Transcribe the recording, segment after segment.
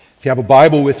If you have a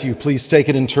Bible with you, please take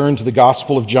it and turn to the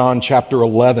Gospel of John, chapter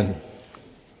 11.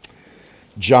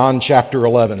 John, chapter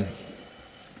 11.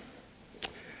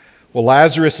 Well,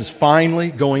 Lazarus is finally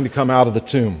going to come out of the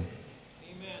tomb.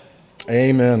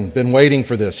 Amen. Been waiting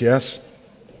for this, yes?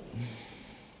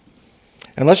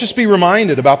 And let's just be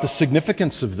reminded about the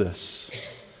significance of this.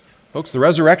 Folks, the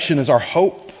resurrection is our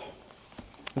hope.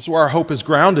 This is where our hope is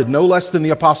grounded. No less than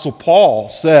the Apostle Paul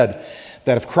said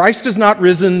that if Christ is not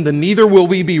risen, then neither will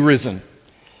we be risen.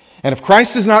 And if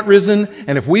Christ is not risen,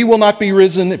 and if we will not be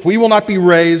risen, if we will not be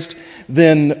raised,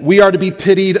 then we are to be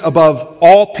pitied above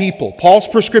all people. Paul's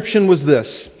prescription was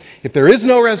this: if there is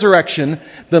no resurrection,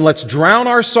 then let's drown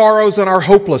our sorrows and our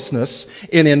hopelessness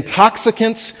in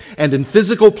intoxicants and in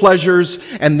physical pleasures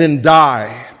and then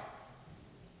die.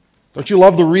 Don't you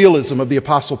love the realism of the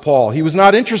Apostle Paul? He was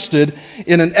not interested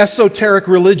in an esoteric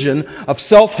religion of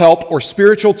self-help or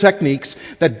spiritual techniques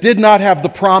that did not have the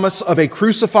promise of a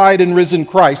crucified and risen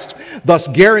Christ, thus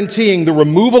guaranteeing the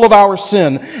removal of our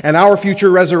sin and our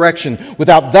future resurrection.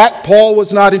 Without that, Paul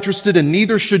was not interested, and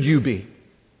neither should you be.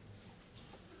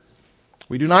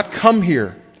 We do not come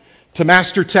here to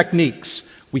master techniques.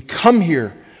 We come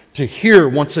here to hear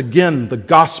once again the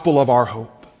gospel of our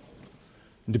hope.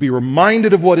 And to be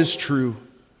reminded of what is true,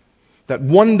 that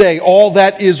one day all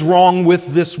that is wrong with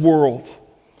this world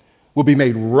will be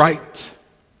made right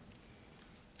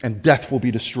and death will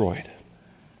be destroyed.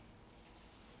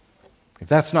 If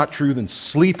that's not true, then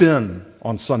sleep in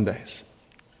on Sundays.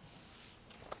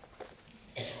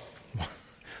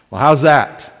 Well, how's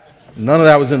that? None of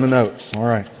that was in the notes. All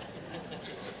right.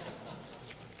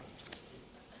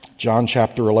 John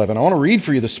chapter 11. I want to read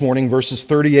for you this morning verses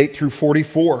 38 through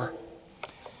 44.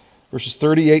 Verses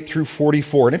 38 through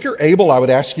 44. And if you're able, I would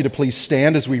ask you to please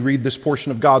stand as we read this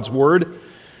portion of God's Word,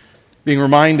 being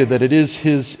reminded that it is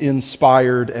His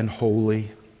inspired and holy,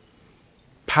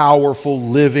 powerful,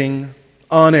 living,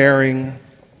 unerring,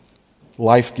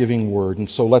 life-giving Word. And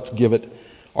so let's give it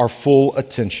our full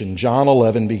attention. John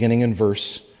 11, beginning in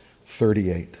verse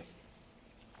 38.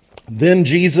 Then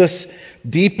Jesus,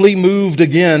 deeply moved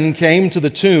again, came to the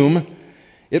tomb.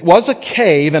 It was a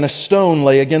cave, and a stone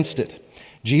lay against it.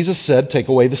 Jesus said, "Take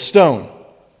away the stone."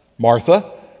 Martha,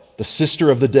 the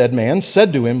sister of the dead man,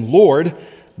 said to him, "Lord,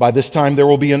 by this time there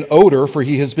will be an odor, for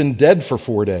he has been dead for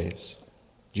 4 days."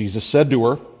 Jesus said to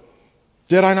her,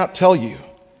 "Did I not tell you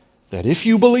that if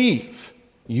you believe,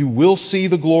 you will see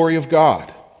the glory of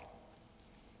God?"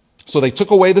 So they took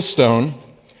away the stone,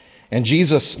 and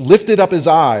Jesus lifted up his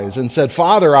eyes and said,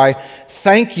 "Father, I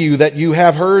thank you that you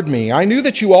have heard me. I knew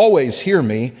that you always hear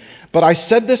me, but I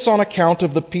said this on account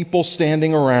of the people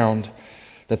standing around,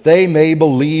 that they may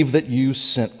believe that you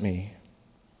sent me."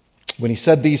 When he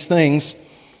said these things,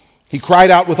 he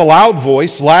cried out with a loud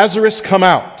voice, "Lazarus, come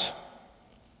out."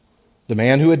 The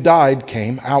man who had died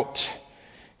came out,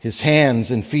 his hands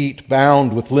and feet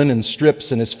bound with linen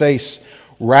strips and his face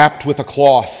wrapped with a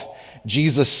cloth.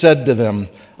 Jesus said to them,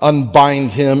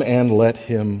 "Unbind him and let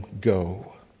him go."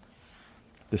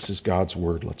 This is God's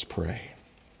word. Let's pray.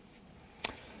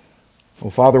 Oh,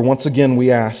 Father, once again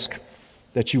we ask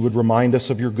that you would remind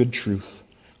us of your good truth.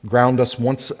 Ground us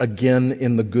once again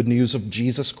in the good news of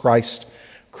Jesus Christ,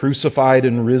 crucified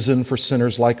and risen for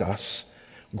sinners like us.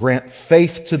 Grant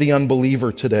faith to the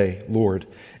unbeliever today, Lord,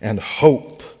 and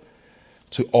hope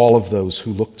to all of those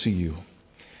who look to you.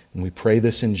 And we pray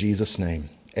this in Jesus' name.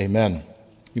 Amen.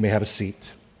 You may have a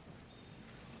seat.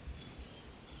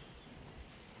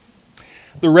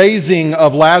 The raising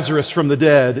of Lazarus from the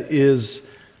dead is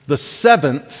the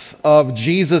seventh of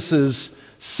Jesus'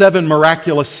 7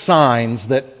 miraculous signs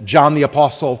that John the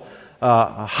Apostle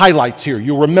highlights here.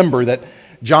 You'll remember that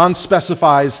John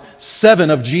specifies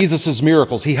 7 of Jesus'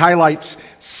 miracles. He highlights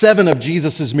 7 of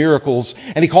Jesus' miracles,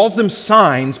 and he calls them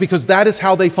signs because that is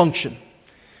how they function.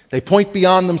 They point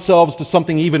beyond themselves to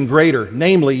something even greater,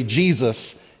 namely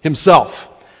Jesus himself.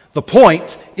 The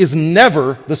point is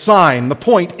never the sign. The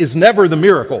point is never the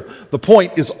miracle. The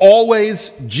point is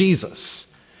always Jesus.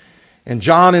 And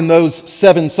John, in those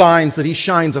 7 signs that he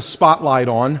shines a spotlight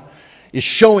on, is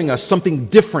showing us something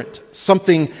different,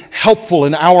 something helpful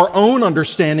in our own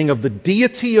understanding of the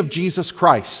deity of Jesus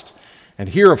Christ. And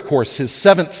here, of course, his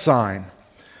 7th sign,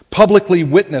 publicly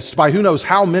witnessed by who knows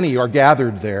how many are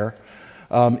gathered there,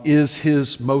 is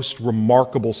his most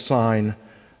remarkable sign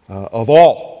of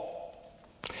all.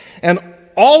 And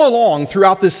all along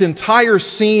throughout this entire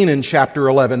scene in chapter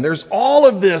 11, there's all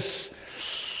of this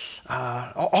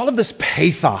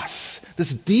pathos,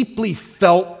 this deeply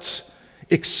felt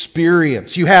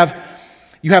experience. You have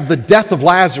the death of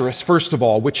Lazarus, first of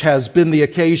all, which has been the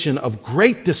occasion of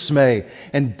great dismay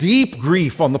and deep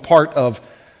grief on the part of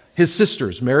his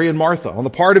sisters, Mary and Martha, on the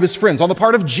part of his friends, on the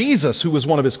part of Jesus, who was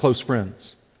one of his close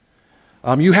friends.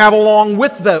 You have along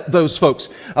with those folks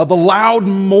the loud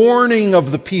mourning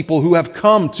of the people who have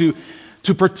come to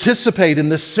participate in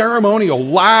this ceremonial,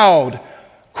 loud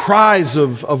cries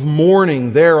of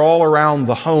mourning there all around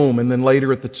the home and then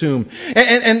later at the tomb.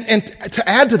 And to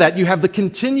add to that, you have the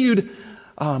continued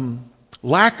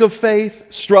lack of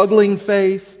faith, struggling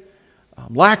faith,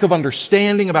 lack of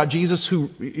understanding about Jesus,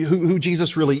 who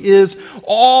Jesus really is.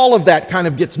 All of that kind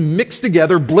of gets mixed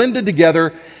together, blended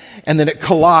together, and then it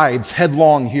collides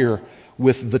headlong here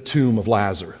with the tomb of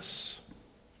Lazarus.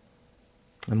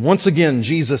 And once again,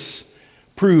 Jesus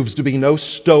proves to be no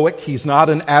stoic. He's not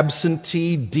an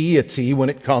absentee deity when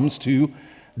it comes to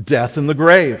death and the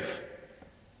grave.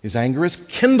 His anger is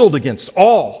kindled against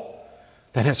all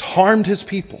that has harmed his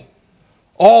people,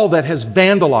 all that has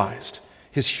vandalized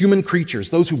his human creatures,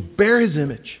 those who bear his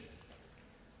image.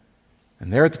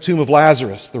 And there at the tomb of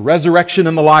Lazarus, the resurrection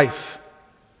and the life,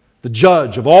 the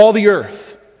judge of all the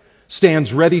earth,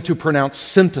 stands ready to pronounce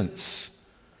sentence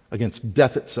against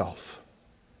death itself.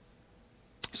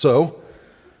 So,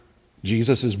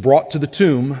 Jesus is brought to the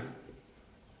tomb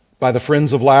by the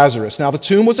friends of Lazarus. Now, the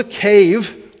tomb was a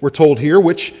cave, we're told here,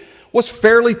 which was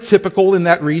fairly typical in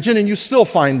that region, and you still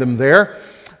find them there,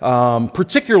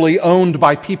 particularly owned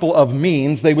by people of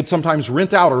means. They would sometimes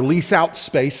rent out or lease out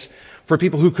space for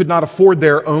people who could not afford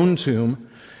their own tomb.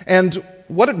 And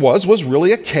what it was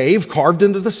really a cave carved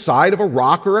into the side of a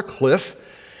rock or a cliff.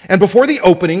 And before the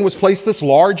opening was placed this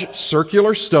large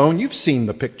circular stone. You've seen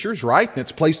the pictures, right? And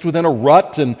it's placed within a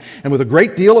rut, and with a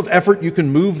great deal of effort you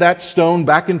can move that stone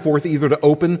back and forth either to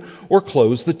open or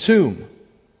close the tomb.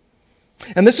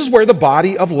 And this is where the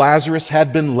body of Lazarus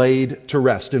had been laid to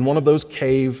rest, in one of those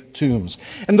cave tombs.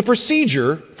 And the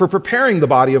procedure for preparing the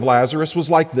body of Lazarus was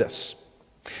like this.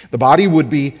 The body would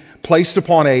be placed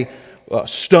upon a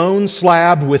stone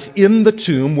slab within the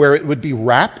tomb where it would be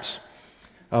wrapped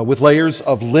with layers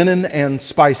of linen and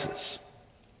spices.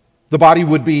 The body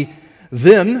would be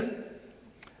then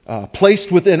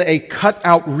placed within a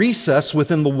cut-out recess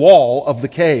within the wall of the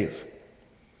cave.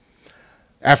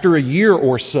 After a year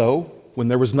or so, when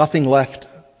there was nothing left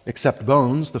except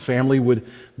bones, the family would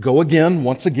go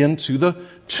once again to the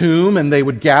tomb, and they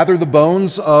would gather the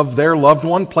bones of their loved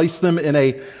one, place them in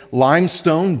a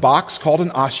limestone box called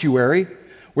an ossuary,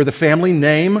 where the family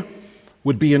name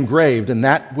would be engraved, and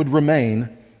that would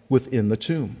remain within the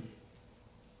tomb.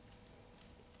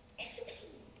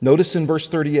 Notice in verse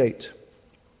 38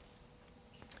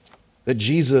 that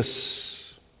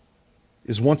Jesus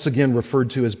is once again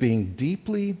referred to as being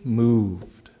deeply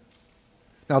moved.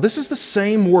 Now, this is the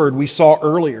same word we saw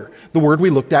earlier, the word we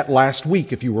looked at last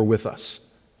week, if you were with us,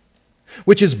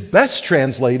 which is best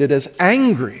translated as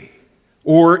angry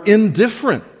or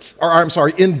indifferent,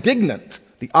 indignant,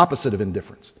 the opposite of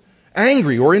indifference.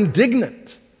 Angry or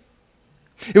indignant.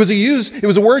 It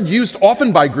was a word used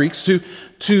often by Greeks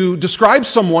to describe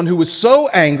someone who was so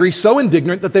angry, so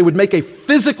indignant, that they would make a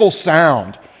physical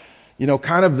sound.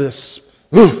 Kind of this,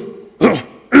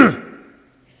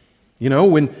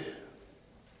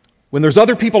 when there's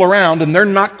other people around and they're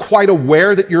not quite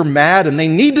aware that you're mad and they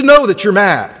need to know that you're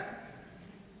mad,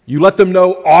 you let them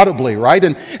know audibly, right?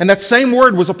 And that same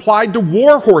word was applied to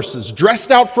war horses dressed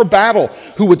out for battle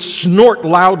who would snort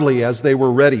loudly as they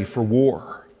were ready for war.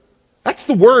 That's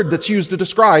the word that's used to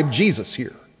describe Jesus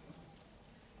here.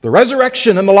 The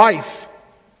resurrection and the life,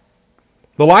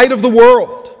 the light of the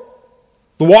world,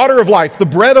 the water of life, the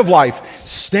bread of life,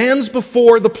 stands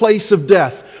before the place of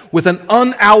death with an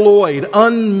unalloyed,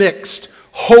 unmixed,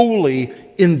 holy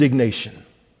indignation.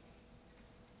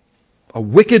 A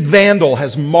wicked vandal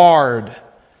has marred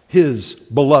his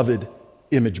beloved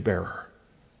image bearer.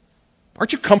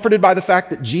 Aren't you comforted by the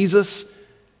fact that Jesus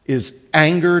is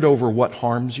angered over what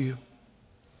harms you?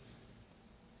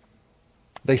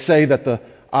 They say that the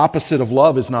opposite of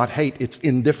love is not hate, it's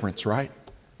indifference, right?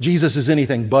 Jesus is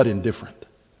anything but indifferent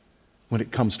when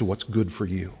it comes to what's good for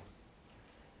you.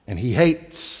 And he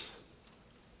hates.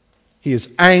 He is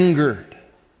angered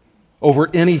over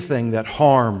anything that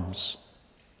harms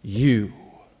you.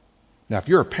 Now, if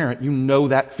you're a parent, you know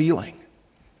that feeling.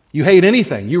 You hate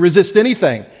anything. You resist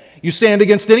anything. You stand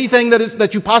against anything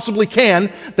that you possibly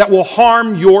can that will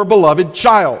harm your beloved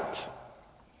child.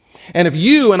 And if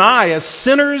you and I, as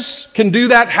sinners, can do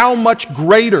that, how much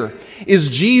greater is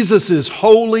Jesus'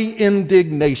 holy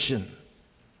indignation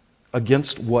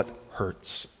against what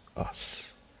hurts us?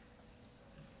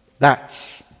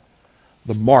 That's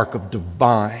the mark of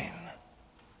divine,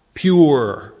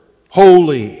 pure,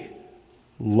 holy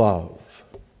love.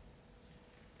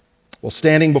 Well,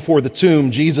 standing before the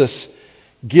tomb, Jesus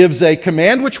gives a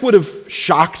command which would have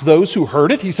shocked those who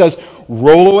heard it. He says,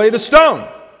 roll away the stone.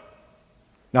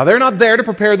 Now, they're not there to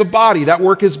prepare the body. That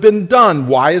work has been done.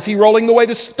 Why is he rolling away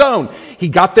the stone? He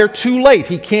got there too late.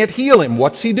 He can't heal him.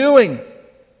 What's he doing?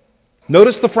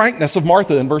 Notice the frankness of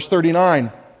Martha in verse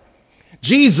 39.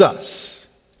 Jesus,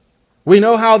 we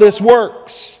know how this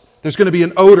works. There's going to be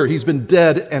an odor. He's been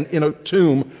dead and in a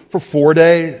tomb for 4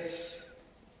 days.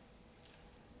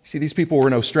 See, these people were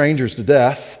no strangers to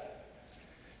death.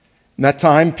 In that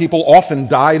time, people often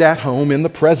died at home in the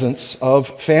presence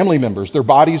of family members. Their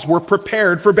bodies were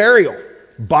prepared for burial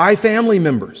by family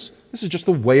members. This is just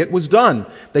the way it was done.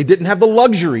 They didn't have the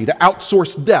luxury to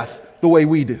outsource death the way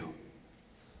we do.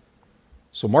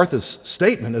 So Martha's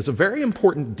statement is a very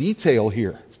important detail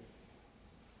here.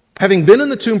 Having been in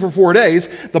the tomb for 4 days,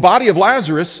 the body of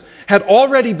Lazarus had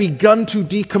already begun to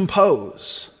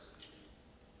decompose.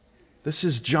 This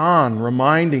is John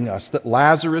reminding us that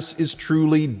Lazarus is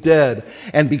truly dead.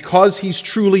 And because he's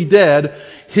truly dead,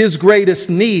 his greatest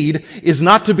need is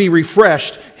not to be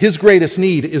refreshed. His greatest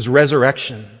need is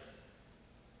resurrection.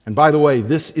 And by the way,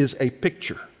 this is a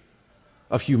picture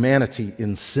of humanity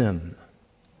in sin.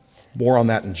 More on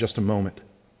that in just a moment.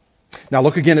 Now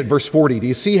look again at verse 40. Do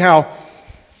you see how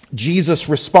Jesus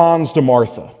responds to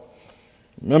Martha?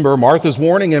 Remember, Martha's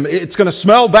warning him, it's going to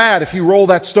smell bad if you roll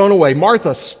that stone away.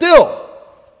 Martha still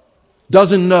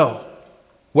doesn't know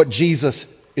what Jesus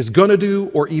is going to do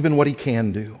or even what he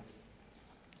can do.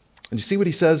 And you see what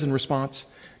he says in response?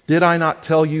 Did I not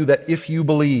tell you that if you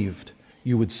believed,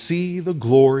 you would see the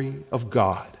glory of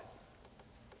God?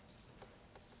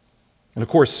 And of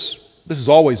course, this is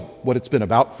always what it's been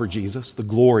about for Jesus, the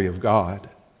glory of God.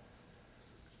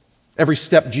 Every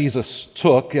step Jesus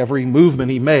took, every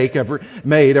movement he made,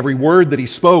 every word that he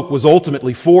spoke was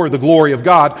ultimately for the glory of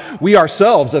God. We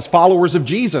ourselves, as followers of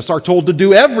Jesus, are told to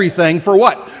do everything for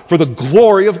what? For the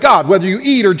glory of God. Whether you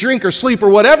eat or drink or sleep or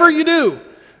whatever you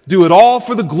do it all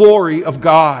for the glory of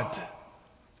God.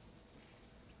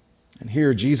 And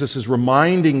here Jesus is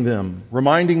reminding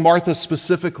Martha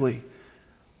specifically,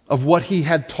 of what he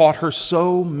had taught her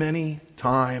so many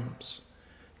times.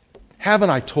 Haven't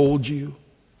I told you?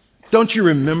 Don't you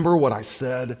remember what I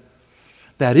said?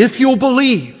 That if you'll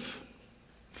believe,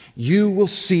 you will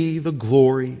see the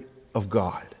glory of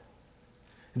God.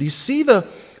 Do you see the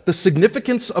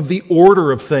significance of the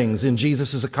order of things in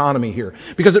Jesus' economy here?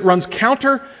 Because it runs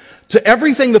counter to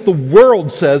everything that the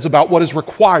world says about what is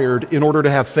required in order to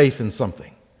have faith in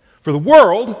something. For the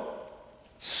world,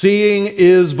 seeing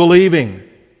is believing.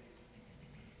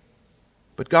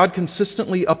 But God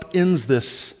consistently upends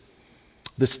this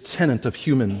tenet of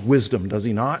human wisdom, does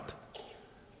he not?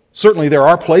 Certainly there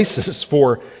are places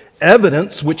for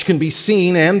evidence which can be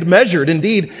seen and measured.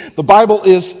 Indeed, the Bible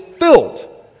is filled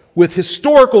with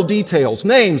historical details,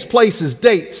 names, places,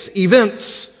 dates,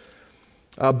 events,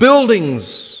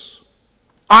 buildings,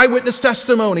 eyewitness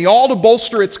testimony, all to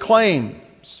bolster its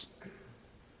claims.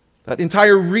 That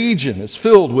entire region is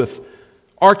filled with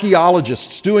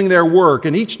archaeologists doing their work,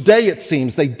 and each day, it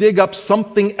seems, they dig up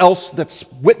something else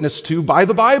that's witnessed to by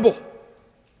the Bible.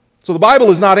 So the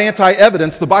Bible is not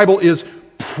anti-evidence, the Bible is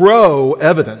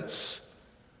pro-evidence.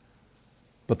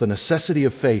 But the necessity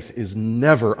of faith is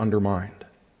never undermined.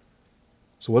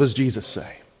 So what does Jesus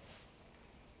say?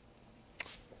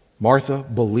 Martha,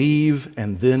 believe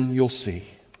and then you'll see.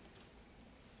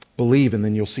 Believe and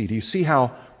then you'll see. Do you see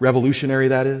how revolutionary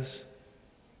that is?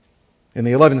 In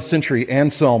the 11th century,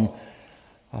 Anselm,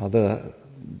 the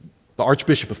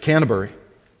Archbishop of Canterbury,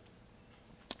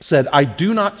 said, I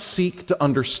do not seek to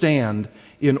understand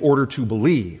in order to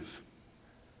believe,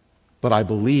 but I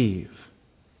believe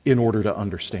in order to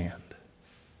understand.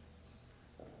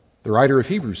 The writer of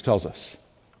Hebrews tells us,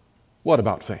 what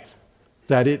about faith?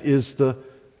 That it is the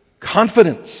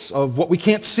confidence of what we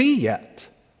can't see yet.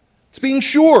 It's being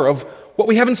sure of what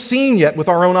we haven't seen yet with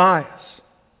our own eyes.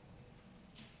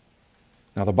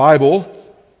 Now, the Bible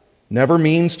never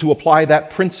means to apply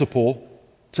that principle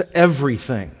to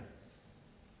everything.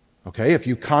 Okay, if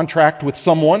you contract with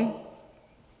someone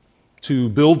to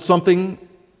build something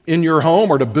in your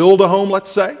home or to build a home, let's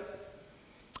say,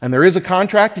 and there is a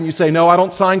contract and you say, no, I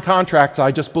don't sign contracts,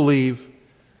 I just believe,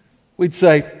 we'd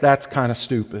say, that's kind of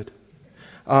stupid.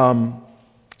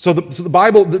 So the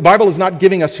Bible is not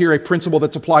giving us here a principle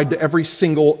that's applied to every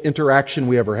single interaction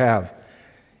we ever have.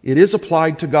 It is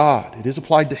applied to God. It is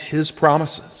applied to His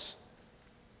promises.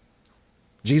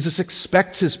 Jesus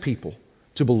expects His people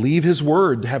to believe His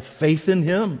word, to have faith in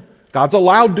Him. God's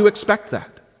allowed to expect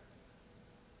that.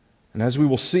 And as we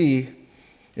will see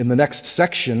in the next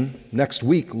section, next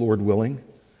week, Lord willing,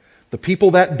 the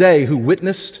people that day who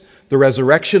witnessed the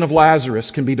resurrection of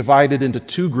Lazarus can be divided into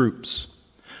two groups.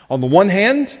 On the one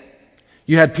hand,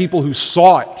 you had people who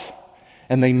saw it,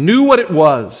 and they knew what it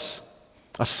was,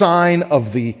 a sign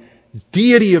of the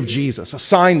deity of Jesus, a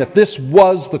sign that this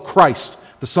was the Christ,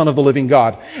 the Son of the living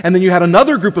God. And then you had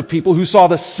another group of people who saw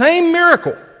the same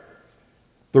miracle,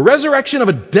 the resurrection of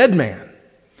a dead man,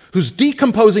 whose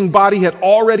decomposing body had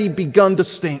already begun to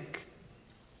stink.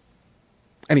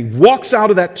 And he walks out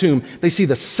of that tomb. They see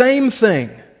the same thing.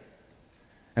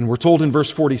 And we're told in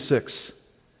verse 46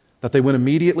 that they went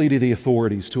immediately to the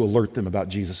authorities to alert them about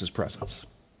Jesus' presence.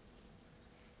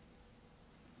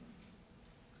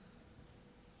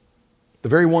 The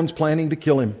very ones planning to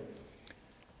kill him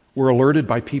were alerted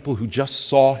by people who just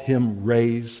saw him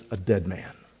raise a dead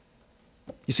man.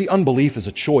 You see, unbelief is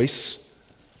a choice.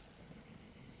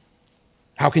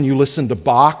 How can you listen to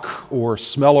Bach or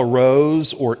smell a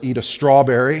rose or eat a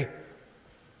strawberry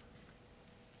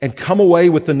and come away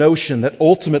with the notion that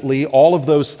ultimately all of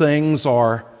those things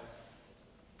are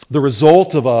the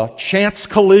result of a chance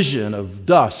collision of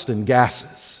dust and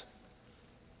gases?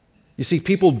 You see,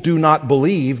 people do not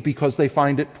believe because they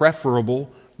find it preferable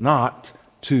not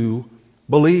to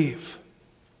believe.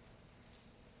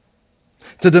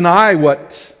 To deny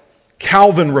what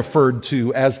Calvin referred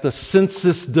to as the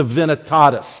sensus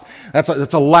divinitatis.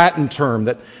 That's a Latin term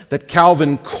that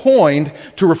Calvin coined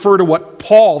to refer to what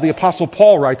Paul, the Apostle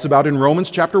Paul, writes about in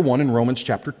Romans chapter 1 and Romans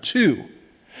chapter 2,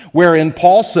 wherein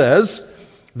Paul says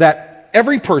that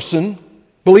every person,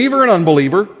 believer and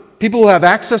unbeliever, people who have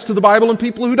access to the Bible and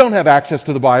people who don't have access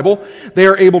to the Bible, they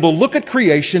are able to look at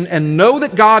creation and know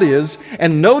that God is,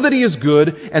 and know that He is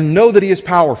good, and know that He is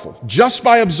powerful, just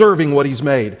by observing what He's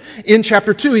made. In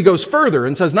chapter 2, he goes further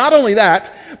and says, not only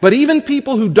that, but even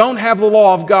people who don't have the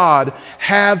law of God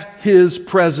have His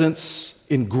presence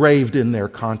engraved in their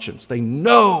conscience. They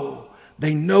know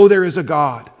there is a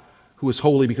God who is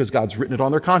holy because God's written it on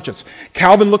their conscience.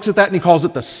 Calvin looks at that and he calls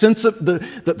it the sense of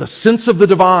the sense of the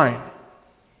divine.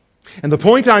 And the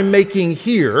point I'm making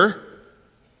here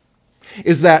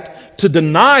is that to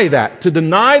deny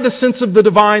the sense of the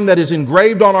divine that is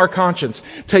engraved on our conscience,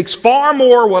 takes far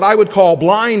more what I would call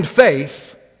blind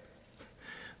faith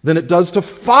than it does to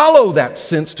follow that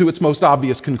sense to its most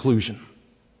obvious conclusion.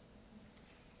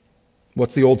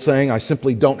 What's the old saying? I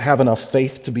simply don't have enough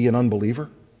faith to be an unbeliever.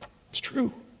 It's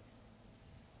true.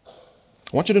 I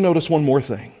want you to notice one more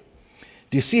thing.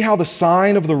 Do you see how the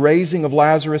sign of the raising of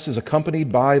Lazarus is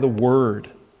accompanied by the word,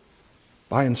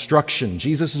 by instruction?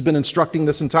 Jesus has been instructing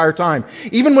this entire time.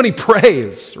 Even when he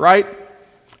prays, right?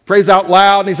 Prays out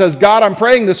loud and he says, God, I'm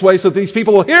praying this way so that these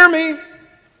people will hear me.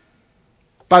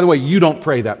 By the way, you don't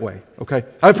pray that way, okay?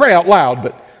 I pray out loud,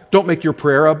 but don't make your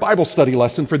prayer a Bible study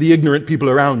lesson for the ignorant people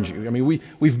around you. I mean,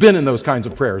 we've been in those kinds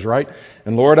of prayers, right?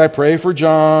 And Lord, I pray for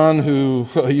John, who,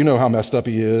 you know how messed up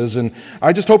he is, and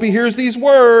I just hope he hears these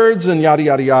words, and yada,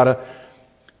 yada, yada.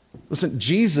 Listen,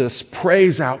 Jesus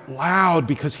prays out loud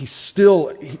because they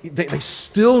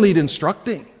still need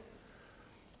instructing.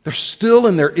 They're still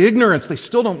in their ignorance. They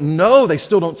still don't know. They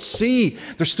still don't see.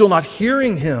 They're still not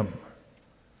hearing him.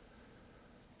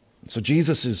 So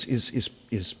Jesus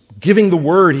is giving the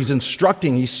word, he's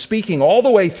instructing, he's speaking all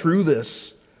the way through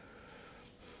this.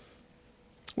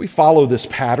 We follow this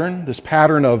pattern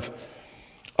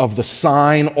of the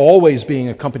sign always being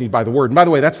accompanied by the word. And by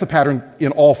the way, that's the pattern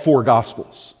in all four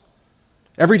Gospels.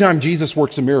 Every time Jesus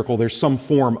works a miracle, there's some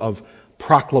form of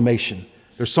proclamation.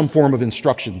 There's some form of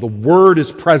instruction. The word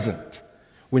is present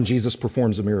when Jesus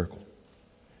performs a miracle.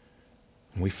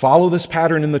 And we follow this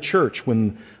pattern in the church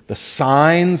when the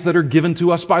signs that are given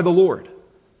to us by the Lord,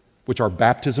 which are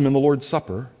baptism and the Lord's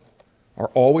Supper, are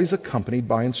always accompanied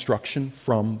by instruction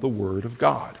from the Word of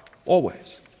God.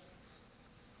 Always.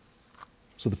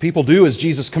 So the people do as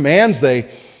Jesus commands.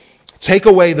 They take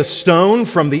away the stone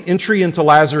from the entry into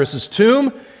Lazarus'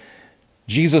 tomb.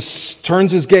 Jesus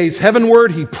turns his gaze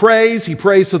heavenward. He prays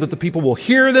so that the people will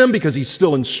hear them because he's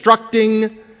still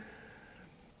instructing.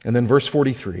 And then verse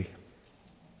 43.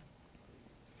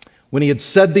 When he had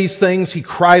said these things, he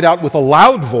cried out with a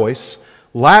loud voice,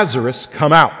 Lazarus,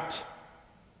 come out.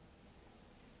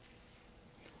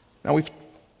 Now, we've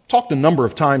talked a number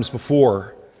of times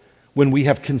before when we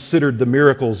have considered the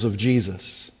miracles of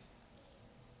Jesus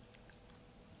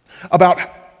about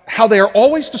how they are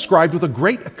always described with a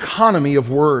great economy of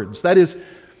words. That is,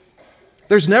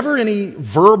 there's never any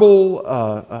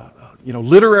verbal,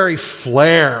 literary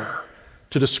flair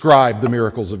to describe the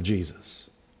miracles of Jesus.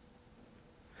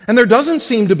 And there doesn't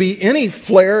seem to be any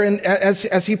flair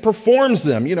as he performs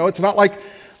them. You know, it's not like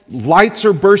lights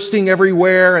are bursting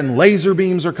everywhere and laser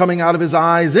beams are coming out of his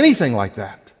eyes, anything like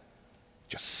that.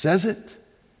 Just says it,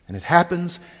 and it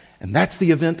happens, And that's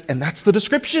the event, and that's the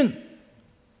description.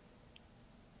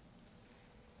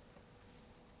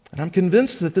 And I'm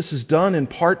convinced that this is done in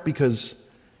part because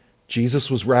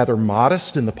Jesus was rather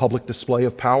modest in the public display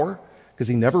of power, because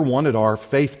he never wanted our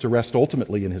faith to rest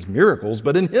ultimately in his miracles,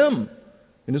 but in him,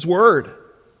 in his word.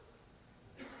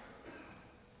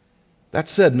 That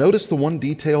said, notice the one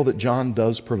detail that John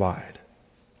does provide.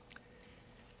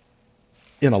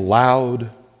 In a loud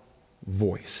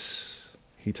voice,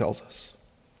 he tells us.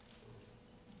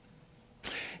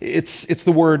 It's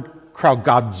the word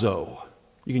kraugadzo.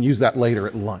 You can use that later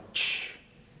at lunch.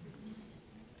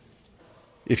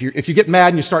 If you get mad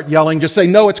and you start yelling, just say,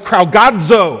 no, it's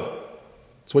kraugadzo.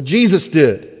 It's what Jesus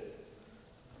did.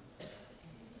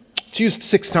 It's used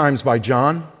 6 times by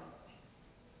John.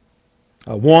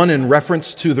 One in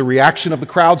reference to the reaction of the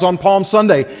crowds on Palm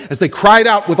Sunday as they cried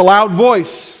out with a loud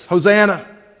voice, Hosanna.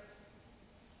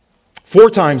 4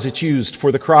 times it's used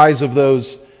for the cries of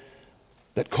those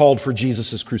that called for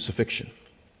Jesus' crucifixion.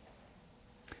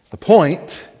 The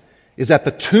point is at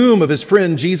the tomb of his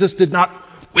friend, Jesus did not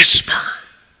whisper,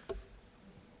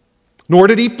 nor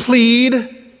did he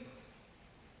plead.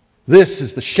 This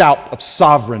is the shout of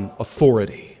sovereign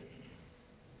authority.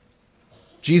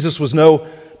 Jesus was no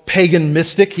pagan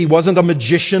mystic. He wasn't a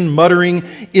magician muttering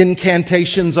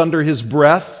incantations under his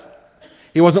breath.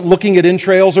 He wasn't looking at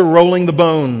entrails or rolling the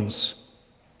bones.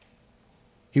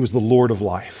 He was the Lord of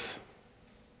life.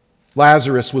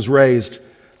 Lazarus was raised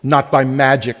not by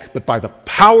magic, but by the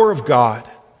power of God.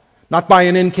 Not by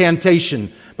an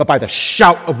incantation, but by the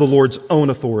shout of the Lord's own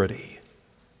authority.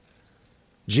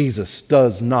 Jesus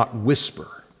does not whisper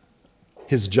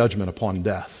his judgment upon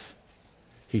death.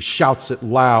 He shouts it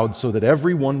loud so that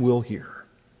everyone will hear.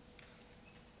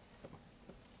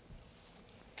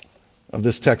 Of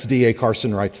this text, D.A.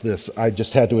 Carson writes this. I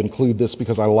just had to include this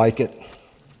because I like it.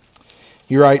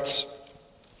 He writes,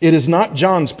 "It is not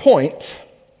John's point,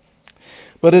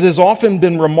 but it has often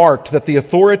been remarked that the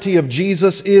authority of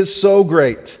Jesus is so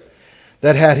great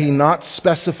that had he not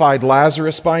specified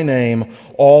Lazarus by name,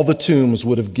 all the tombs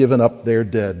would have given up their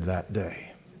dead that day."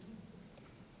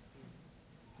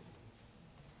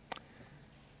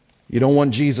 You don't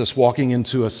want Jesus walking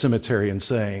into a cemetery and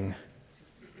saying,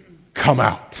 "Come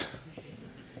out."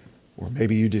 Or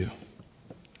maybe you do.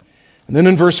 And then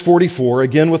in verse 44,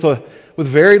 again with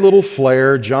very little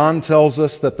flair, John tells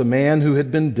us that the man who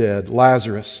had been dead,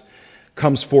 Lazarus,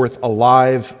 comes forth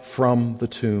alive from the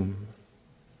tomb.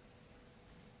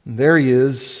 And there he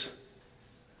is,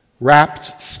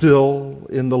 wrapped still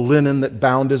in the linen that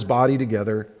bound his body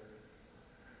together.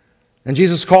 And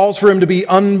Jesus calls for him to be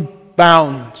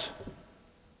unbound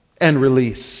and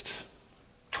released.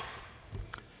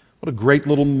 What a great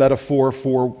little metaphor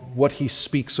for what he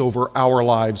speaks over our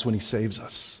lives when he saves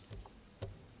us.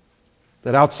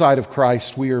 That outside of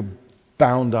Christ we are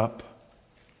bound up.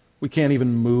 We can't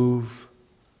even move.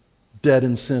 Dead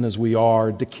in sin as we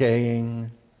are, decaying.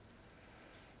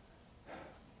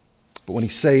 But when he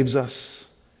saves us,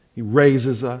 he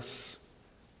raises us,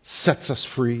 sets us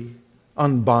free,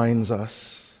 unbinds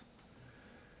us.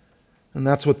 And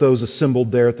that's what those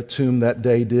assembled there at the tomb that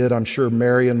day did. I'm sure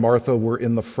Mary and Martha were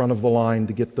in the front of the line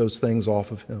to get those things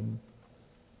off of him.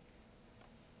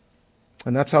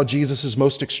 And that's how Jesus'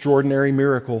 most extraordinary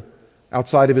miracle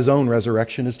outside of his own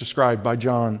resurrection is described by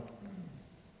John.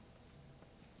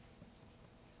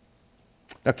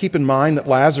 Now keep in mind that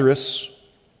Lazarus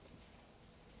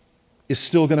is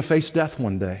still going to face death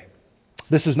one day.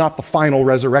 This is not the final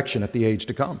resurrection at the age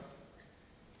to come.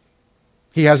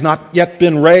 He has not yet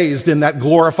been raised in that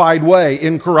glorified way,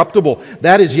 incorruptible.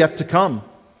 That is yet to come.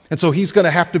 And so he's going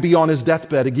to have to be on his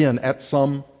deathbed again at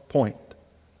some point.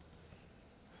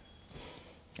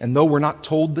 And though we're not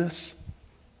told this,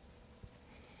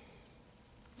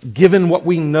 given what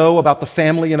we know about the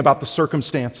family and about the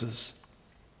circumstances,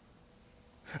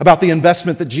 about the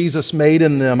investment that Jesus made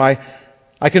in them, I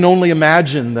can only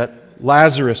imagine that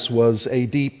Lazarus was a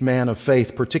deep man of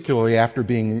faith, particularly after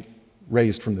being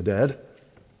raised from the dead.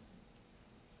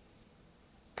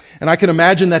 And I can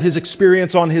imagine that his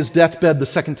experience on his deathbed the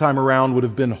second time around would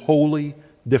have been wholly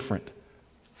different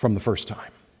from the first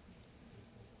time.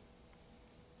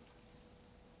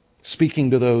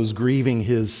 Speaking to those grieving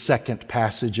his second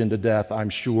passage into death,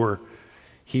 I'm sure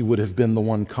he would have been the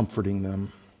one comforting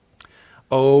them.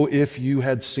 Oh, if you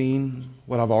had seen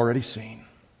what I've already seen.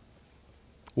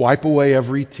 Wipe away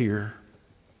every tear.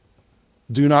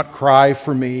 Do not cry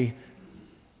for me.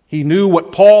 He knew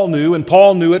what Paul knew, and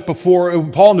Paul knew it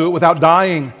without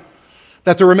dying.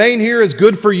 That to remain here is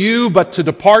good for you, but to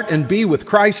depart and be with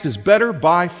Christ is better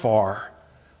by far.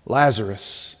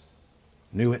 Lazarus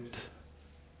knew it.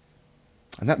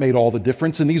 And that made all the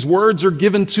difference. And these words are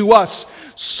given to us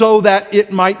so that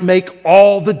it might make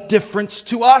all the difference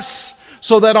to us.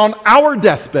 So that on our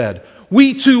deathbed,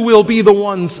 we too will be the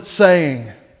ones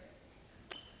saying,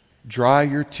 "Dry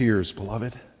your tears,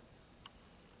 beloved.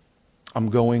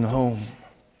 I'm going home.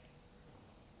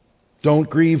 Don't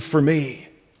grieve for me.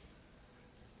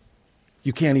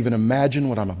 You can't even imagine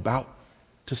what I'm about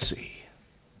to see."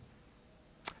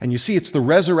 And you see, it's the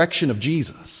resurrection of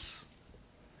Jesus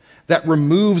that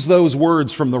removes those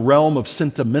words from the realm of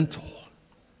sentimental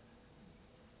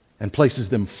and places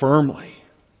them firmly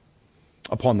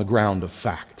upon the ground of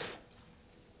fact.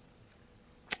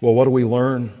 Well, what do we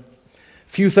learn? A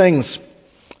few things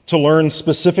to learn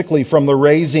specifically from the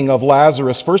raising of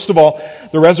Lazarus. First of all,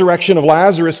 the resurrection of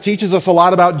Lazarus teaches us a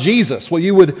lot about Jesus. Well,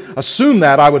 you would assume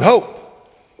that, I would hope.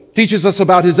 Teaches us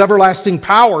about his everlasting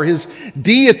power, his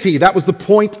deity. That was the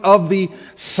point of the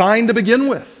sign to begin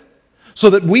with.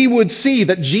 So that we would see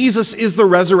that Jesus is the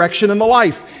resurrection and the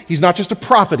life. He's not just a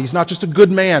prophet. He's not just a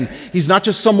good man. He's not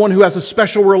just someone who has a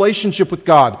special relationship with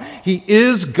God. He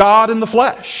is God in the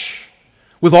flesh,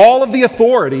 with all of the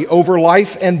authority over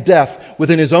life and death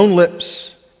within his own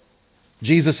lips.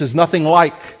 Jesus is nothing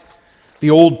like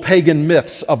the old pagan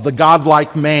myths of the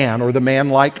godlike man or the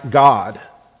man-like God.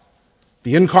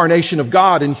 The incarnation of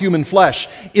God in human flesh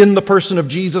in the person of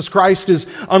Jesus Christ is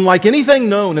unlike anything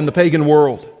known in the pagan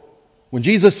world. When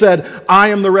Jesus said, "I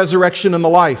am the resurrection and the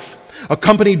life,"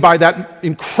 accompanied by that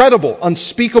incredible,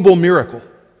 unspeakable miracle,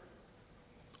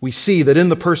 we see that in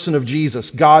the person of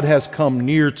Jesus, God has come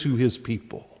near to his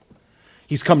people.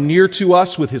 He's come near to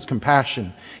us with his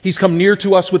compassion. He's come near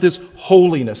to us with his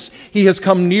holiness. He has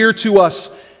come near to us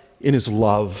in his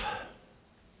love.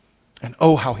 And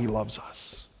oh, how he loves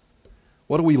us.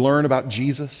 What do we learn about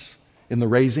Jesus in the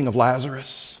raising of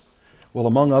Lazarus? Well,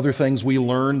 among other things, we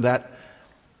learn that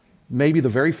maybe the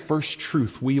very first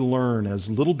truth we learn as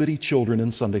little bitty children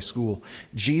in Sunday school: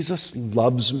 Jesus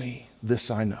loves me,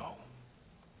 this I know.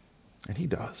 And he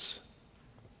does.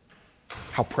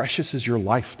 How precious is your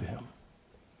life to him?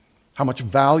 How much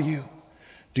value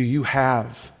do you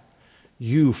have,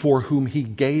 you for whom he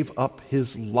gave up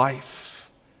his life?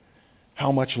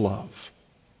 How much love,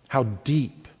 how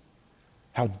deep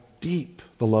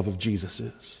the love of Jesus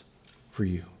is for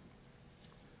you.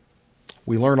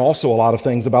 We learn also a lot of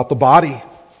things about the body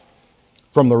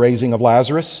from the raising of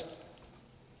Lazarus,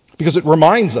 because it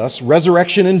reminds us,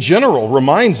 resurrection in general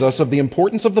reminds us of the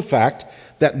importance of the fact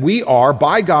that we are,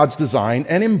 by God's design,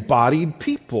 an embodied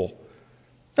people.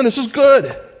 And this is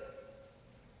good.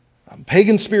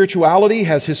 Pagan spirituality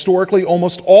has historically,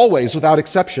 almost always, without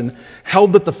exception,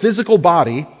 held that the physical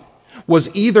body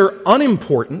was either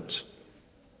unimportant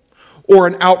or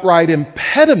an outright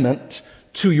impediment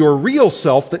to your real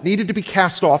self that needed to be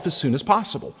cast off as soon as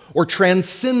possible or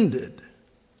transcended.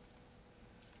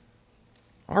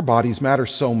 Our bodies matter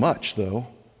so much, though,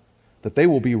 that they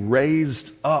will be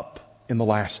raised up in the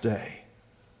last day.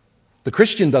 The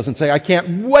Christian doesn't say, "I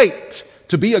can't wait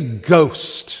to be a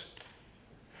ghost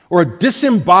or a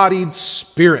disembodied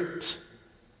spirit."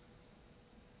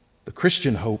 The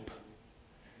Christian hope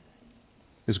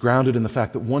is grounded in the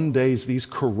fact that one day these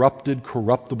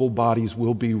corruptible bodies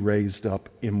will be raised up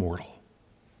immortal.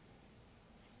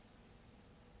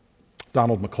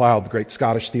 Donald MacLeod, the great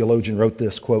Scottish theologian, wrote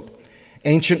this, quote,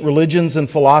 "Ancient religions and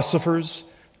philosophers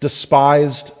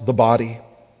despised the body,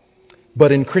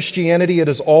 but in Christianity it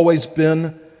has always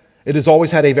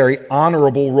had a very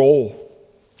honorable role.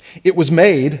 It was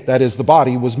made, that is, the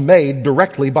body was made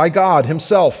directly by God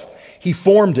himself. He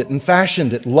formed it and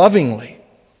fashioned it lovingly.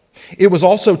 It was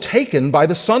also taken by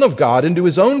the Son of God into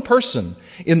his own person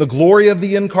in the glory of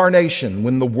the incarnation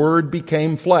when the Word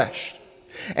became flesh.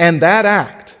 And that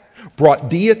act brought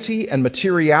deity and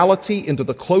materiality into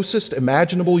the closest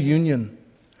imaginable union.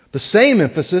 The same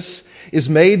emphasis is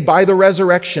made by the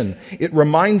resurrection. It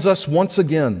reminds us once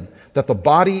again that the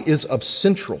body is of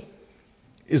central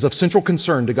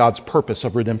concern to God's purpose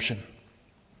of redemption.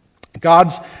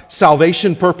 God's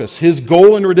salvation purpose, his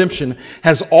goal in redemption,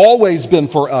 has always been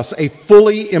for us a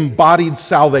fully embodied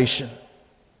salvation.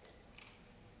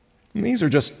 And these are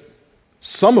just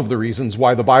some of the reasons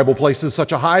why the Bible places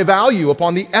such a high value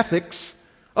upon the ethics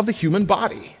of the human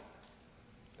body.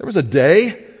 There was a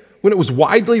day when it was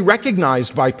widely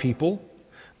recognized by people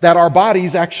that our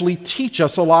bodies actually teach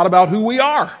us a lot about who we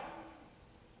are.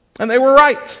 And they were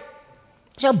right.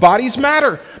 Because our bodies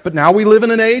matter. But now we live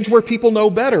in an age where people know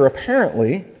better,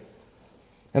 apparently, and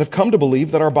have come to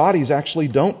believe that our bodies actually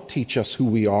don't teach us who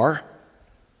we are.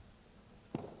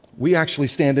 We actually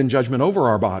stand in judgment over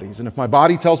our bodies. And if my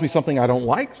body tells me something I don't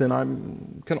like, then I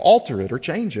can alter it or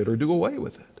change it or do away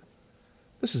with it.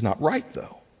 This is not right,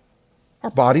 though.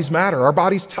 Our bodies matter. Our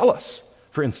bodies tell us,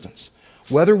 for instance,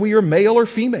 whether we are male or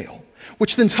female,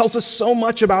 which then tells us so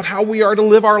much about how we are to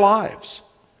live our lives,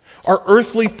 our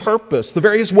earthly purpose, the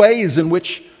various ways in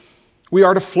which we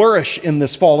are to flourish in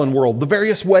this fallen world, the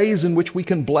various ways in which we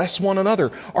can bless one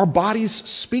another. Our bodies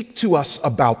speak to us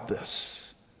about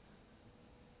this,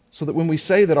 so that when we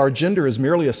say that our gender is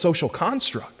merely a social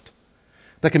construct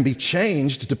that can be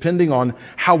changed depending on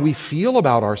how we feel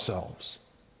about ourselves,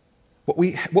 what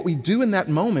we do in that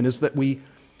moment is that we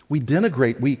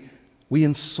denigrate, we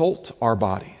insult our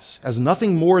bodies as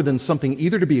nothing more than something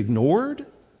either to be ignored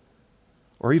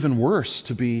or even worse,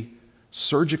 to be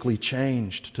surgically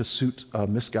changed to suit a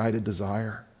misguided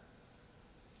desire.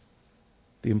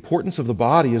 The importance of the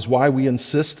body is why we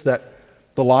insist that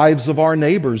the lives of our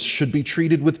neighbors should be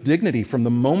treated with dignity from the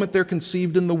moment they're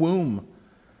conceived in the womb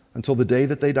until the day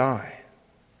that they die.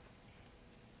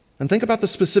 And think about the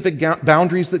specific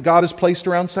boundaries that God has placed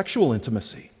around sexual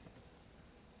intimacy.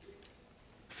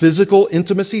 Physical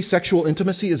intimacy, sexual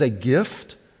intimacy, is a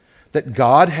gift that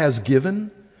God has given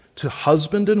to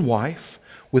husband and wife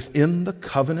within the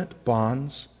covenant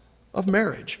bonds of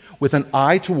marriage, with an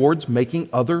eye towards making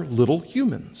other little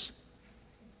humans.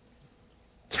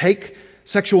 Take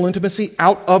sexual intimacy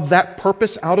out of that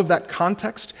purpose, out of that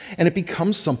context, and it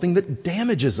becomes something that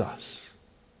damages us.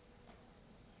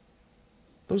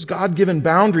 Those God-given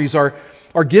boundaries are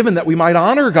given that we might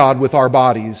honor God with our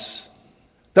bodies,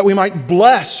 that we might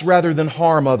bless rather than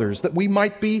harm others, that we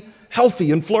might be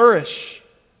healthy and flourish.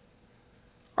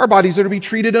 Our bodies are to be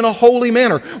treated in a holy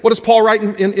manner. What does Paul write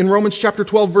in Romans chapter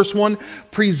 12, verse 1?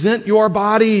 Present your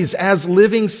bodies as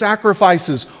living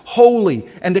sacrifices, holy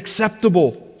and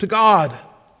acceptable to God.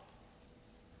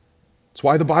 It's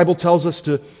why the Bible tells us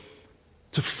to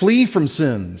flee from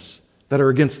sins that are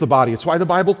against the body. It's why the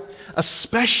Bible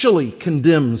especially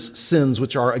condemns sins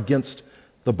which are against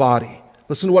the body.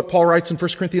 Listen to what Paul writes in 1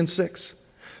 Corinthians 6.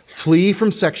 Flee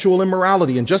from sexual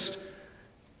immorality. And just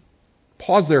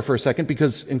pause there for a second,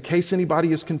 because in case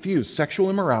anybody is confused, sexual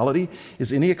immorality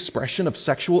is any expression of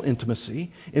sexual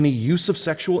intimacy, any use of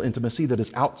sexual intimacy that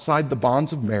is outside the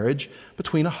bonds of marriage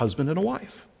between a husband and a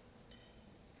wife.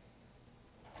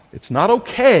 It's not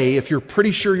okay, if you're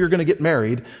pretty sure you're going to get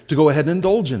married, to go ahead and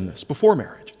indulge in this before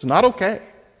marriage. It's not okay.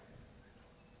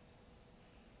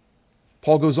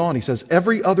 Paul goes on, he says,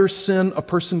 every other sin a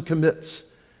person commits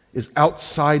is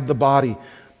outside the body,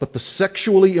 but the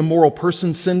sexually immoral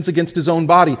person sins against his own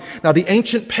body. Now, the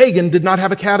ancient pagan did not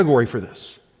have a category for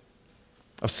this,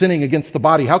 of sinning against the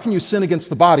body. How can you sin against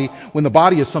the body when the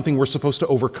body is something we're supposed to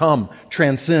overcome,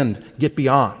 transcend, get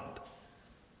beyond?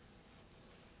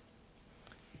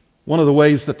 One of the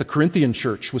ways that the Corinthian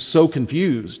church was so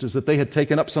confused is that they had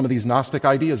taken up some of these Gnostic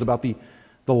ideas about the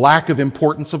lack of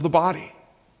importance of the body.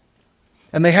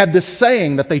 And they had this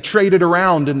saying that they traded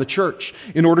around in the church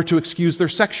in order to excuse their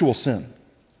sexual sin.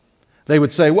 They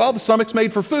would say, well, the stomach's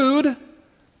made for food, ...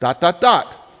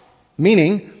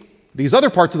 Meaning, these other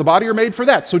parts of the body are made for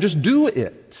that, so just do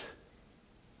it.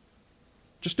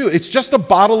 Just do it. It's just a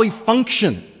bodily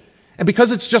function. And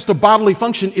because it's just a bodily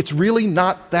function, it's really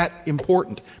not that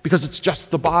important, because it's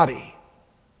just the body.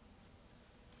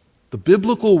 The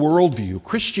biblical worldview,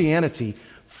 Christianity,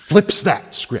 flips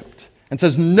that script and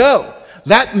says, no,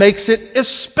 that makes it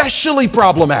especially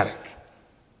problematic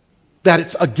that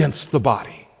it's against the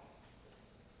body.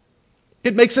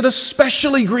 It makes it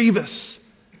especially grievous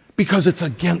because it's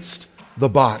against the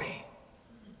body.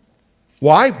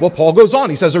 Why? Well, Paul goes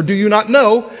on. He says, or do you not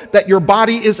know that your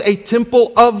body is a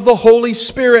temple of the Holy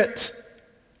Spirit,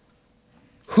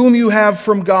 whom you have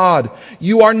from God?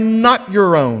 You are not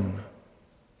your own,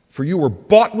 for you were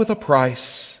bought with a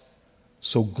price.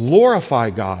 So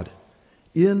glorify God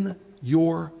in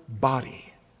your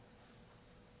body.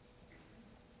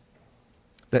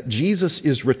 That Jesus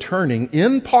is returning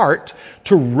in part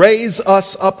to raise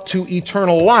us up to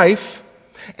eternal life,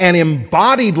 an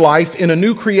embodied life in a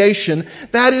new creation,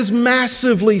 that is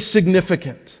massively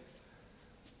significant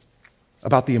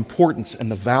about the importance and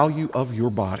the value of your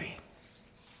body.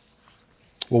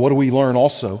 Well, what do we learn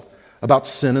also about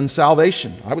sin and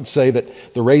salvation? I would say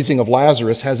that the raising of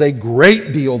Lazarus has a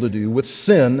great deal to do with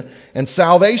sin and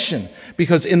salvation,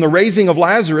 because in the raising of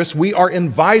Lazarus, we are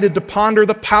invited to ponder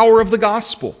the power of the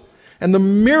gospel and the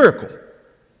miracle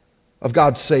of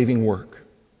God's saving work.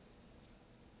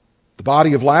 The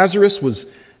body of Lazarus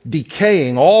was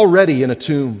decaying already in a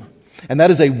tomb, and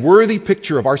that is a worthy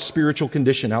picture of our spiritual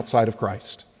condition outside of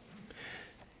Christ.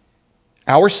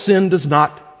 Our sin does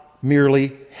not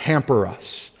merely hamper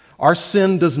us. Our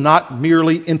sin does not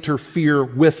merely interfere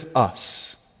with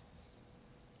us.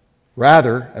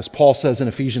 Rather, as Paul says in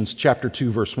Ephesians chapter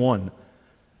 2, verse 1,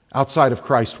 outside of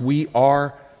Christ, we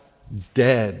are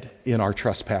dead in our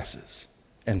trespasses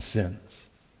and sins.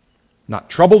 Not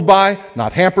troubled by,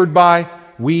 not hampered by,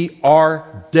 we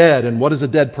are dead. And what does a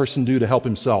dead person do to help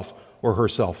himself or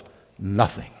herself?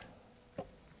 Nothing.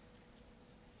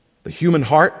 The human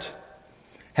heart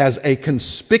has a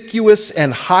conspicuous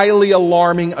and highly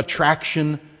alarming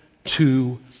attraction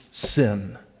to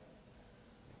sin.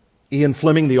 Ian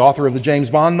Fleming, the author of the James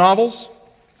Bond novels,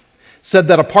 said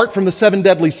that apart from the 7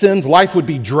 deadly sins, life would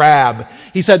be drab.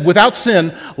 He said, without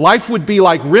sin, life would be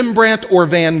like Rembrandt or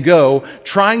Van Gogh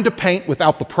trying to paint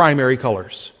without the primary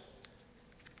colors.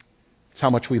 It's how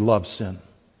much we love sin.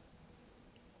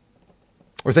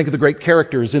 Or think of the great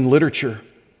characters in literature.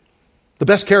 The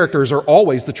best characters are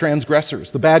always the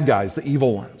transgressors, the bad guys, the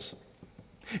evil ones.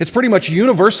 It's pretty much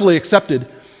universally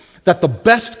accepted that the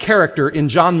best character in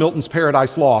John Milton's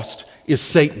Paradise Lost is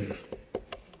Satan.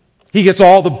 He gets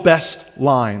all the best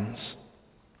lines.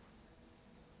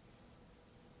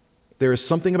 There is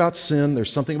something about sin,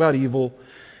 there's something about evil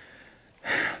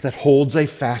that holds a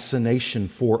fascination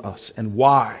for us. And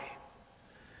why?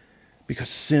 Because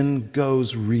sin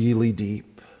goes really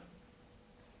deep.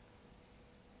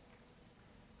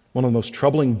 One of the most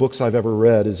troubling books I've ever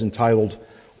read is entitled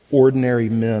Ordinary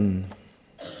Men.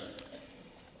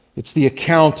 It's the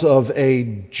account of a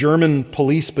German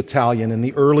police battalion in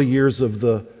the early years of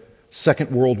the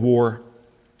Second World War.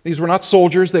 These were not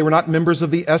soldiers, they were not members of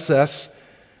the SS,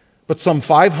 but some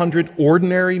 500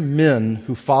 ordinary men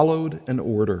who followed an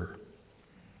order.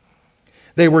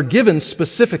 They were given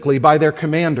specifically by their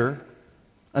commander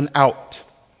an out.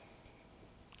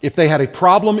 If they had a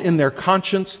problem in their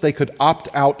conscience, they could opt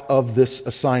out of this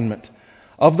assignment.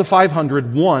 Of the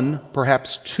 500, 1,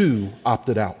 perhaps 2,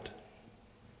 opted out.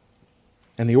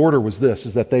 And the order was this,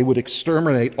 is that they would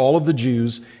exterminate all of the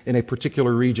Jews in a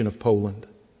particular region of Poland.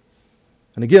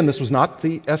 And again, this was not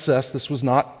the SS, this was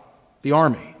not the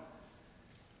army.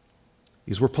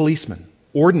 These were policemen,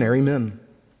 ordinary men.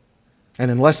 And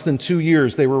in less than 2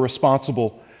 years, they were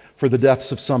responsible for the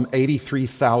deaths of some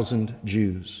 83,000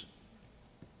 Jews.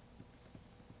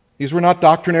 These were not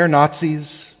doctrinaire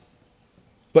Nazis,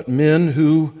 but men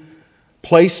who,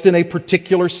 placed in a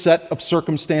particular set of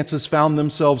circumstances, found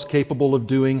themselves capable of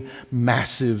doing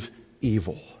massive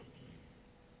evil.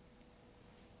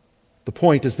 The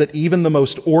point is that even the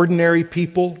most ordinary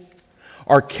people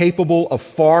are capable of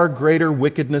far greater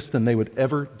wickedness than they would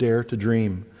ever dare to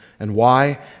dream. And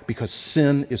why? Because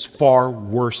sin is far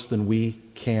worse than we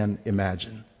can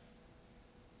imagine.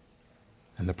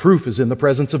 And the proof is in the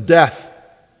presence of death.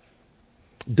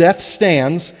 Death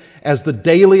stands as the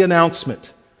daily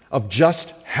announcement of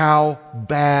just how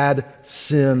bad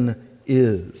sin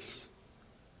is.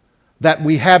 That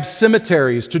we have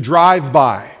cemeteries to drive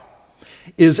by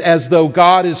is as though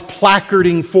God is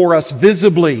placarding for us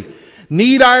visibly,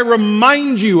 need I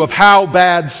remind you of how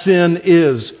bad sin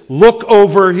is? Look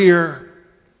over here.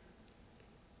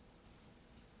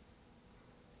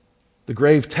 The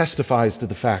grave testifies to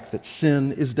the fact that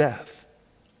sin is death.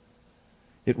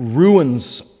 It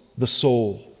ruins the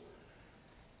soul.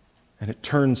 And it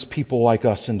turns people like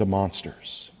us into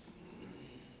monsters.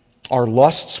 Our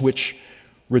lusts, which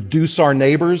reduce our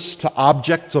neighbors to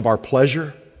objects of our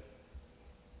pleasure.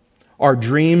 Our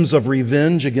dreams of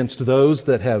revenge against those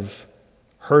that have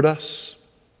hurt us.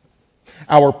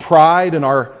 Our pride and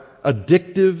our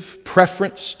addictive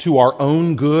preference to our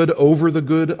own good over the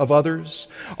good of others.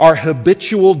 Our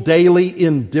habitual daily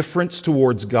indifference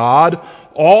towards God.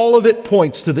 All of it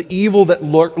points to the evil that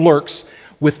lurks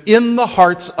within the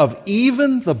hearts of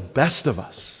even the best of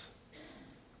us.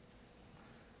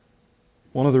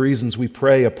 One of the reasons we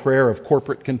pray a prayer of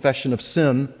corporate confession of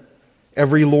sin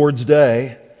every Lord's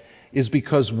Day is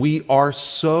because we are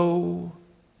so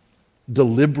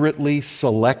deliberately,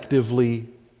 selectively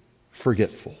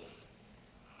forgetful.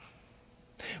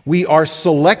 We are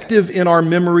selective in our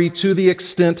memory to the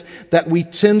extent that we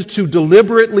tend to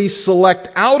deliberately select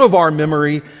out of our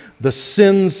memory the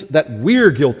sins that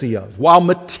we're guilty of, while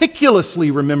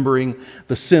meticulously remembering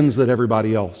the sins that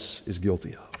everybody else is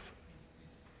guilty of.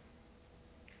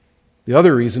 The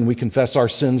other reason we confess our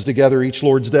sins together each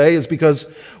Lord's Day is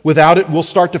because without it, we'll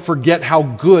start to forget how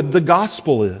good the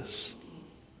gospel is.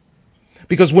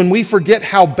 Because when we forget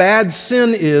how bad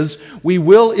sin is, we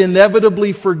will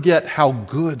inevitably forget how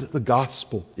good the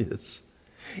gospel is.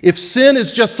 If sin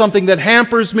is just something that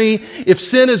hampers me, if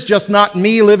sin is just not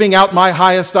me living out my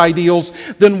highest ideals,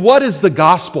 then what is the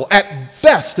gospel? At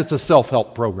best, it's a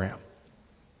self-help program.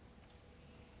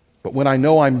 But when I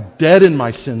know I'm dead in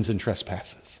my sins and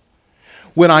trespasses,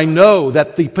 when I know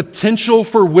that the potential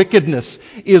for wickedness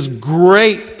is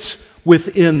great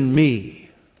within me,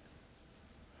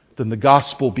 then the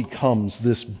gospel becomes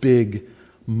this big,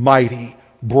 mighty,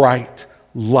 bright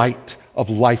light of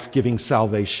life-giving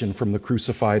salvation from the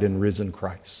crucified and risen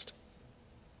Christ.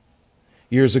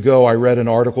 Years ago, I read an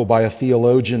article by a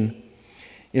theologian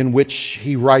in which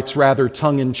he writes rather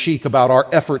tongue-in-cheek about our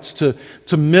efforts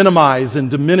to minimize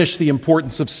and diminish the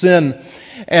importance of sin.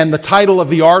 And the title of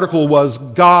the article was,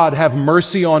 "God, Have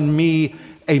Mercy on Me,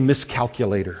 a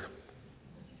Miscalculator."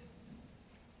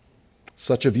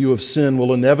 Such a view of sin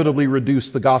will inevitably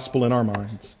reduce the gospel in our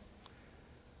minds.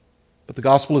 But the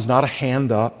gospel is not a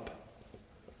hand up.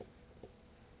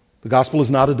 The gospel is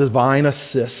not a divine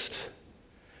assist.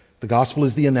 The gospel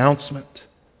is the announcement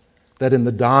that in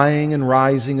the dying and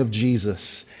rising of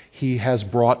Jesus, He has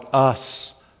brought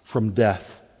us from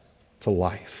death to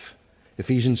life.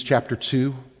 Ephesians chapter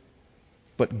 2,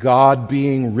 "But God,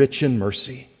 being rich in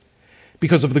mercy,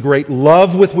 because of the great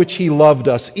love with which He loved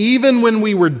us, even when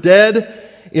we were dead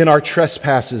in our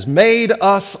trespasses, made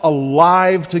us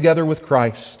alive together with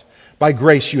Christ. By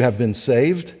grace you have been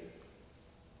saved,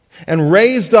 and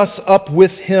raised us up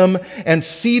with Him, and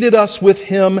seated us with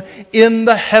Him in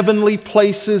the heavenly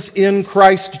places in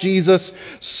Christ Jesus,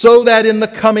 so that in the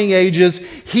coming ages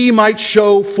He might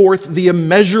show forth the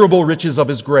immeasurable riches of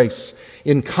His grace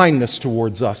in kindness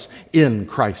towards us in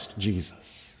Christ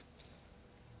Jesus."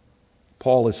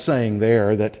 Paul is saying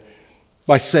there that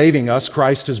by saving us,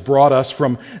 Christ has brought us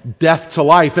from death to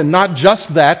life. And not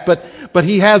just that, but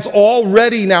He has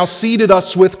already now seated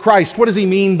us with Christ. What does he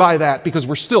mean by that? Because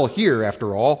we're still here,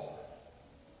 after all.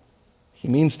 He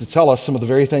means to tell us some of the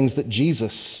very things that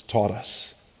Jesus taught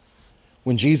us.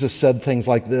 When Jesus said things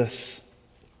like this,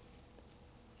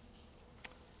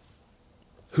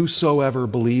 "Whosoever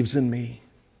believes in me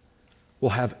will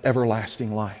have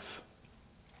everlasting life.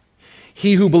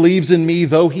 He who believes in me,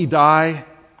 though he die,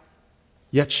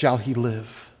 yet shall he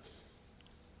live."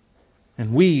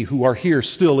 And we who are here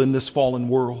still in this fallen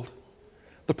world,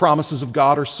 the promises of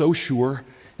God are so sure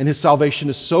and His salvation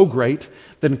is so great,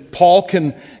 then Paul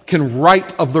can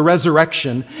write of the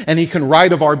resurrection, and he can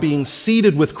write of our being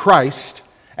seated with Christ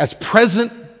as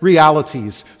present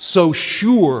realities. So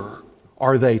sure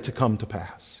are they to come to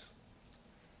pass.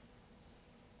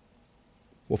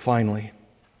 Well, finally,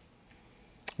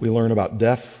 we learn about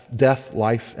death,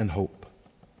 life, and hope.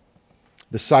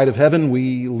 This side of heaven,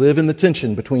 we live in the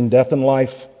tension between death and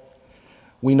life.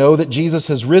 We know that Jesus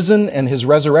has risen, and His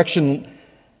resurrection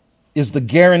is the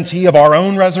guarantee of our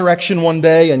own resurrection one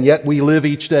day, and yet we live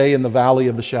each day in the valley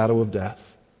of the shadow of death.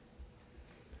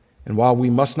 And while we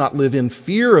must not live in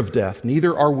fear of death,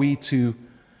 neither are we to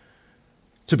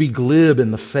be glib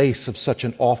in the face of such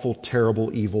an awful,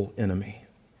 terrible, evil enemy.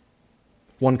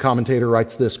 One commentator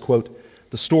writes this, quote,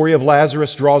 "The story of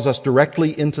Lazarus draws us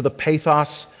directly into the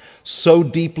pathos so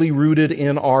deeply rooted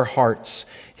in our hearts.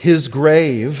 His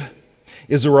grave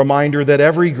is a reminder that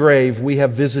every grave we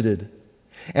have visited,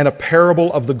 and a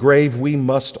parable of the grave we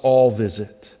must all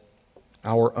visit,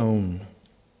 our own."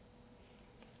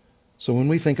 So when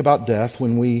we think about death,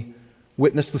 when we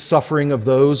witness the suffering of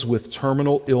those with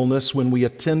terminal illness, when we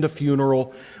attend a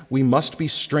funeral, we must be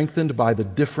strengthened by the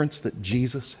difference that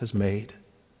Jesus has made.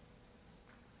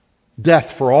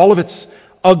 Death, for all of its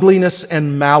ugliness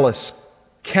and malice,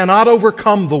 cannot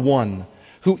overcome the one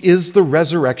who is the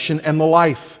resurrection and the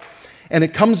life. And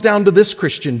it comes down to this,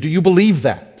 Christian. Do you believe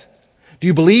that? Do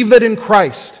you believe that in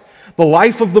Christ, the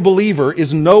life of the believer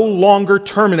is no longer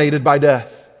terminated by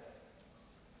death?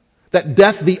 That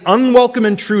death, the unwelcome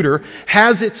intruder,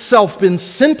 has itself been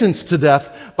sentenced to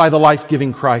death by the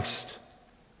life-giving Christ.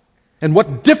 And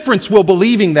what difference will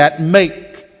believing that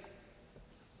make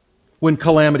when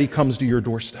calamity comes to your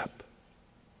doorstep?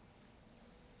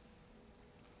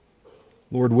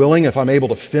 Lord willing, if I'm able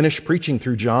to finish preaching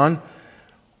through John,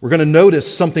 we're going to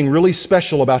notice something really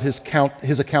special about his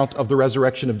account of the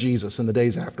resurrection of Jesus in the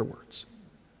days afterwards.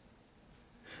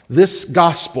 This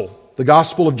gospel, the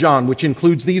Gospel of John, which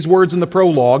includes these words in the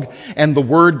prologue, "And the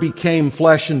Word became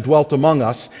flesh and dwelt among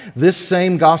us," this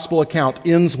same gospel account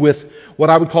ends with what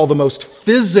I would call the most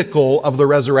physical of the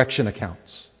resurrection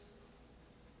accounts.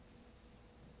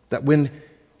 That when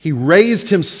He raised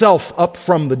Himself up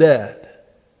from the dead,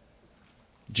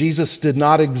 Jesus did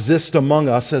not exist among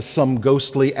us as some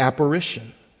ghostly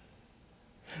apparition.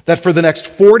 That for the next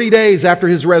 40 days after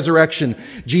His resurrection,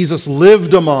 Jesus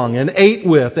lived among and ate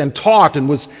with and taught and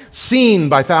was seen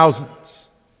by thousands.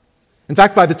 In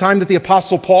fact, by the time that the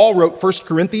Apostle Paul wrote 1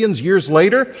 Corinthians years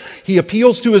later, he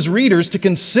appeals to his readers to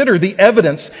consider the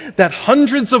evidence that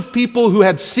hundreds of people who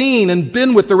had seen and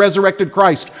been with the resurrected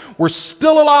Christ were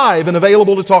still alive and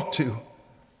available to talk to.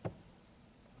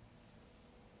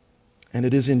 And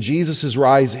it is in Jesus'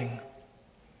 rising,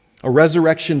 a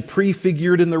resurrection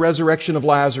prefigured in the resurrection of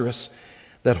Lazarus,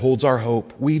 that holds our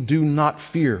hope. We do not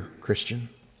fear, Christian,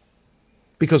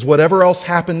 because whatever else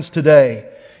happens today,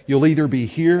 you'll either be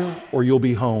here or you'll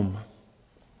be home.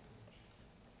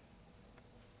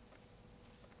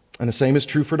 And the same is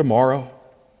true for tomorrow.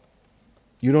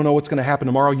 You don't know what's going to happen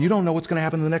tomorrow. You don't know what's going to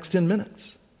happen in the next 10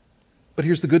 minutes. But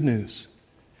here's the good news.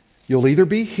 You'll either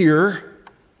be here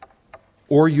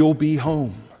or you'll be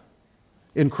home.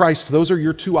 In Christ, those are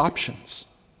your two options.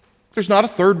 There's not a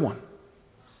third one.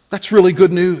 That's really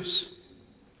good news.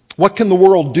 What can the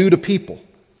world do to people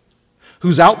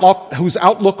whose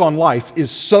outlook on life is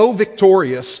so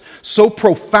victorious, so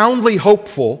profoundly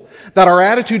hopeful, that our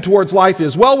attitude towards life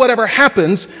is, well, whatever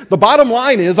happens, the bottom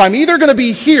line is I'm either going to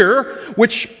be here,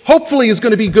 which hopefully is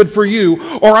going to be good for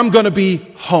you, or I'm going to be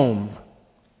home.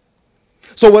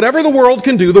 So whatever the world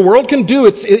can do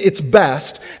its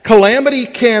best. Calamity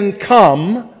can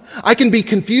come. I can be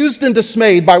confused and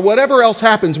dismayed by whatever else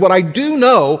happens. What I do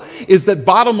know is that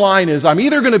bottom line is I'm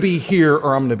either going to be here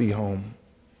or I'm going to be home.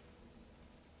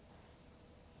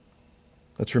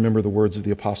 Let's remember the words of the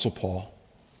Apostle Paul.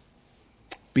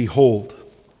 Behold,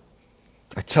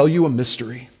 I tell you a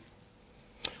mystery.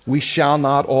 We shall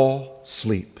not all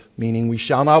sleep, meaning we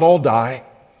shall not all die,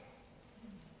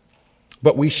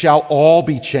 but we shall all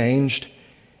be changed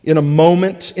in a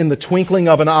moment, in the twinkling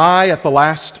of an eye, at the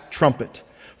last trumpet.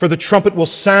 For the trumpet will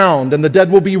sound, and the dead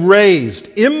will be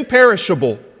raised,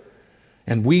 imperishable,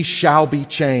 and we shall be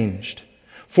changed.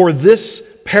 For this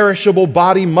perishable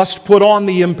body must put on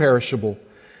the imperishable,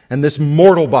 and this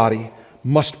mortal body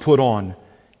must put on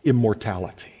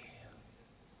immortality.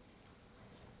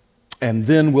 And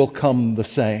then will come the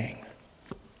saying,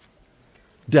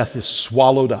 death is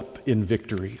swallowed up in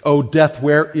victory. O death,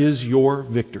 where is your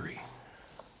victory?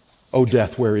 O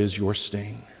death, where is your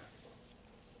sting?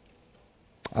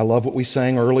 I love what we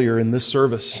sang earlier in this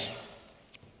service.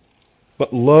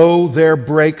 But lo, there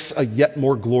breaks a yet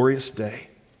more glorious day.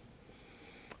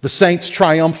 The saints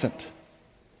triumphant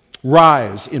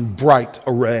rise in bright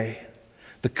array.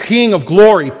 The King of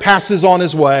glory passes on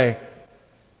his way.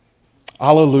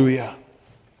 Alleluia.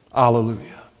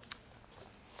 Alleluia.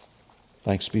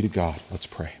 Thanks be to God. Let's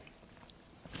pray.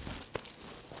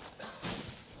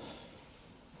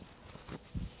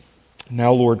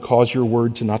 Now, Lord, cause your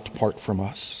word to not depart from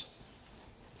us.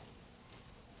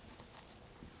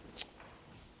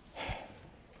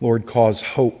 Lord, cause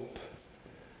hope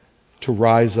to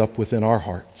rise up within our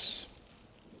hearts.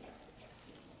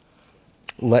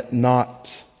 Let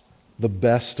not the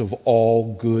best of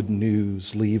all good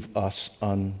news leave us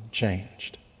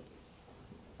unchanged.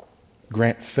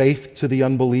 Grant faith to the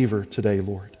unbeliever today,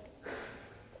 Lord.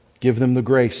 Give them the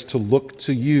grace to look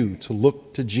to you, to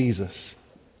look to Jesus,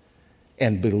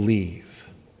 and believe.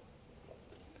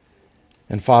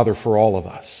 And Father, for all of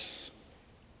us,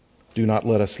 do not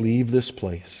let us leave this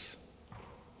place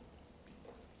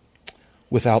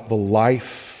without the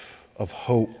life of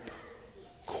hope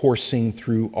coursing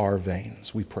through our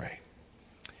veins, we pray.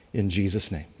 In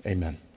Jesus' name, amen.